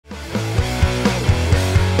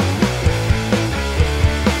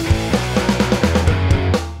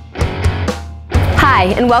Hi,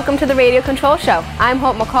 and welcome to the Radio Control Show. I'm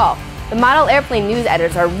Hope McCall. The model airplane news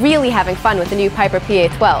editors are really having fun with the new Piper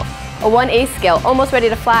PA-12, a 1/8 scale almost ready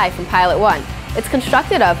to fly from Pilot 1. It's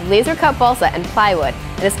constructed of laser-cut balsa and plywood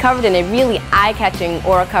and is covered in a really eye-catching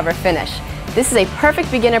Oracover finish. This is a perfect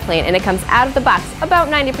beginner plane and it comes out of the box about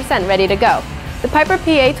 90% ready to go. The Piper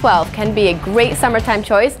PA-12 can be a great summertime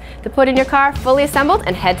choice to put in your car fully assembled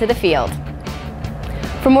and head to the field.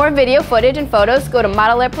 For more video footage and photos, go to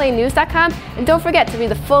modelairplanenews.com and don't forget to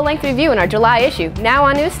read the full-length review in our July issue, now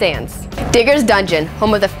on newsstands. Digger's Dungeon,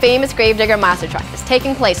 home of the famous Gravedigger monster truck, is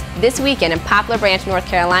taking place this weekend in Poplar Branch, North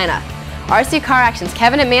Carolina. RC Car Action's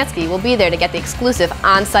Kevin Atmansky will be there to get the exclusive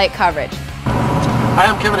on-site coverage. Hi,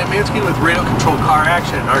 I'm Kevin Atmansky with Radio Control Car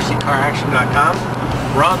Action and rccaraction.com.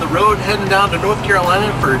 We're on the road heading down to North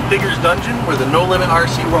Carolina for Digger's Dungeon, where the No Limit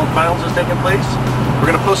RC World Finals is taking place. We're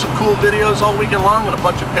going to post some cool videos all weekend long and a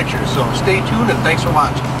bunch of pictures, so stay tuned and thanks for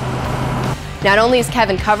watching. Not only is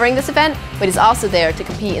Kevin covering this event, but he's also there to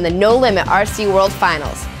compete in the No Limit RC World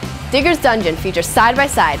Finals. Digger's Dungeon features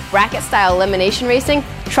side-by-side, bracket-style elimination racing,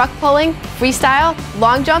 truck pulling, freestyle,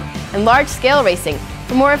 long jump, and large-scale racing.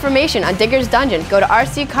 For more information on Digger's Dungeon, go to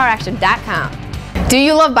rccaraction.com. Do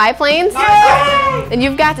you love biplanes? Yay! Then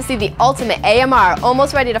you've got to see the ultimate AMR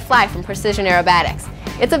almost ready to fly from Precision Aerobatics.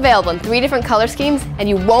 It's available in 3 different color schemes, and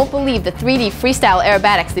you won't believe the 3D freestyle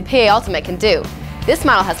aerobatics the PA Ultimate can do. This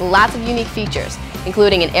model has lots of unique features,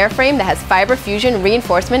 including an airframe that has fiber fusion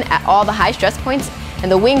reinforcement at all the high stress points,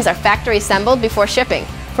 and the wings are factory assembled before shipping.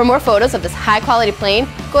 For more photos of this high-quality plane,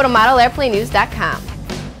 go to modelairplanenews.com.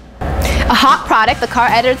 A hot product the car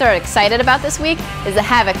editors are excited about this week is the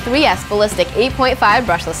Havoc 3S Ballistic 8.5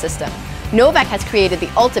 brushless system. Novak has created the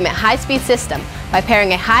ultimate high-speed system by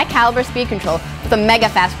pairing a high-caliber speed control with a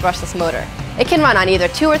mega-fast brushless motor. It can run on either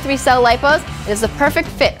 2 or 3 cell lipos and is the perfect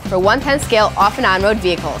fit for 1/10 scale off and on-road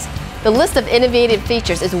vehicles. The list of innovative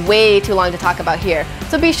features is way too long to talk about here,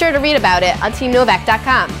 so be sure to read about it on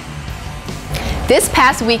teamnovak.com. This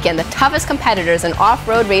past weekend, the toughest competitors in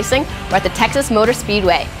off-road racing were at the Texas Motor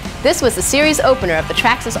Speedway. This was the series opener of the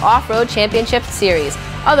Traxxas Off-Road Championship Series,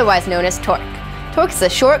 otherwise known as TORC. TORC is a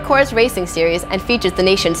short course racing series and features the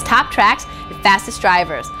nation's top tracks and fastest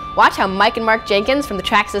drivers. Watch how Mike and Mark Jenkins from the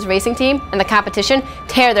Traxxas racing team and the competition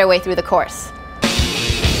tear their way through the course.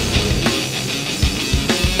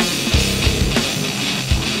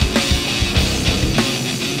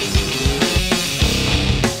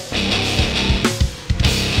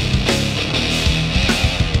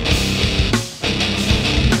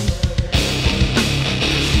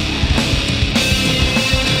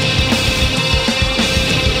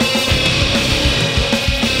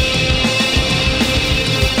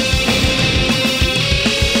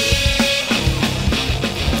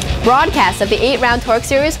 Broadcasts of the 8-round TORC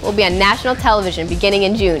series will be on national television beginning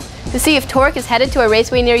in June. To see if TORC is headed to a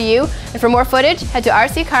raceway near you, and for more footage, head to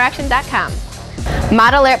rccaraction.com.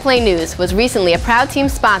 Model Airplane News was recently a proud team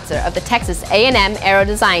sponsor of the Texas A&M Aero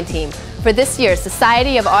Design Team for this year's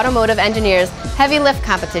Society of Automotive Engineers Heavy Lift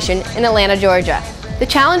Competition in Atlanta, Georgia. The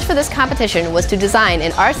challenge for this competition was to design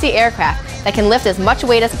an RC aircraft that can lift as much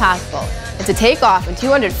weight as possible, and to take off in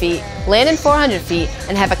 200 feet, land in 400 feet,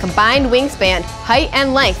 and have a combined wingspan, height,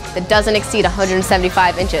 and length that doesn't exceed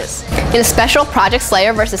 175 inches. In a special Project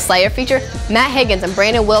Slayer vs. Slayer feature, Matt Higgins and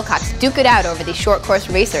Brandon Wilcox duke it out over these short course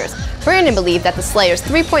racers. Brandon believed that the Slayer's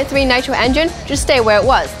 3.3 nitro engine should stay where it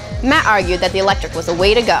was. Matt argued that the electric was the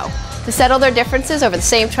way to go. To settle their differences over the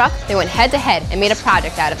same truck, they went head to head and made a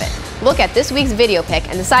project out of it. Look at this week's video pic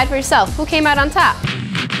and decide for yourself who came out on top.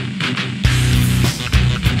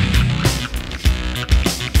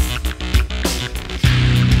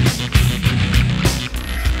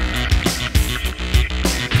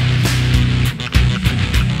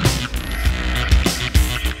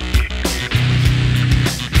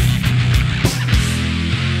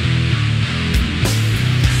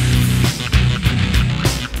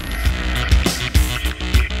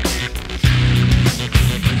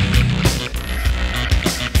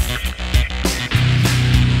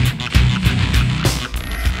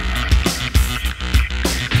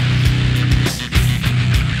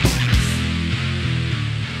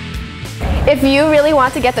 If you really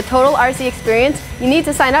want to get the total RC experience, you need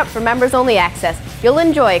to sign up for members-only access. You'll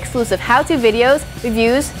enjoy exclusive how-to videos,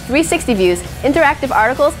 reviews, 360 views, interactive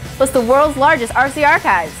articles, plus the world's largest RC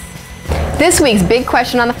archives. This week's big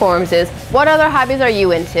question on the forums is, what other hobbies are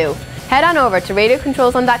you into? Head on over to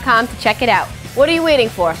radiocontrolzone.com to check it out. What are you waiting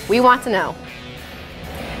for? We want to know.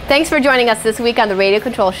 Thanks for joining us this week on the Radio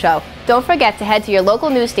Control Show. Don't forget to head to your local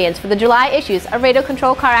newsstands for the July issues of Radio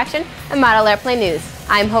Control Car Action and Model Airplane News.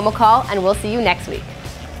 I'm Hope McCall, and we'll see you next week.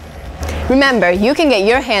 Remember, you can get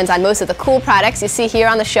your hands on most of the cool products you see here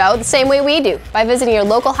on the show the same way we do, by visiting your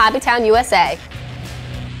local Hobbytown USA.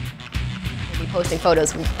 We'll be posting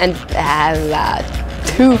photos and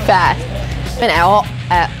too fast.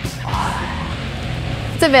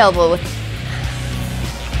 It's available with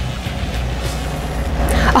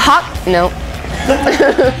a hot. No.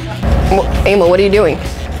 Emil, what are you doing?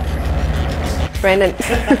 Brandon.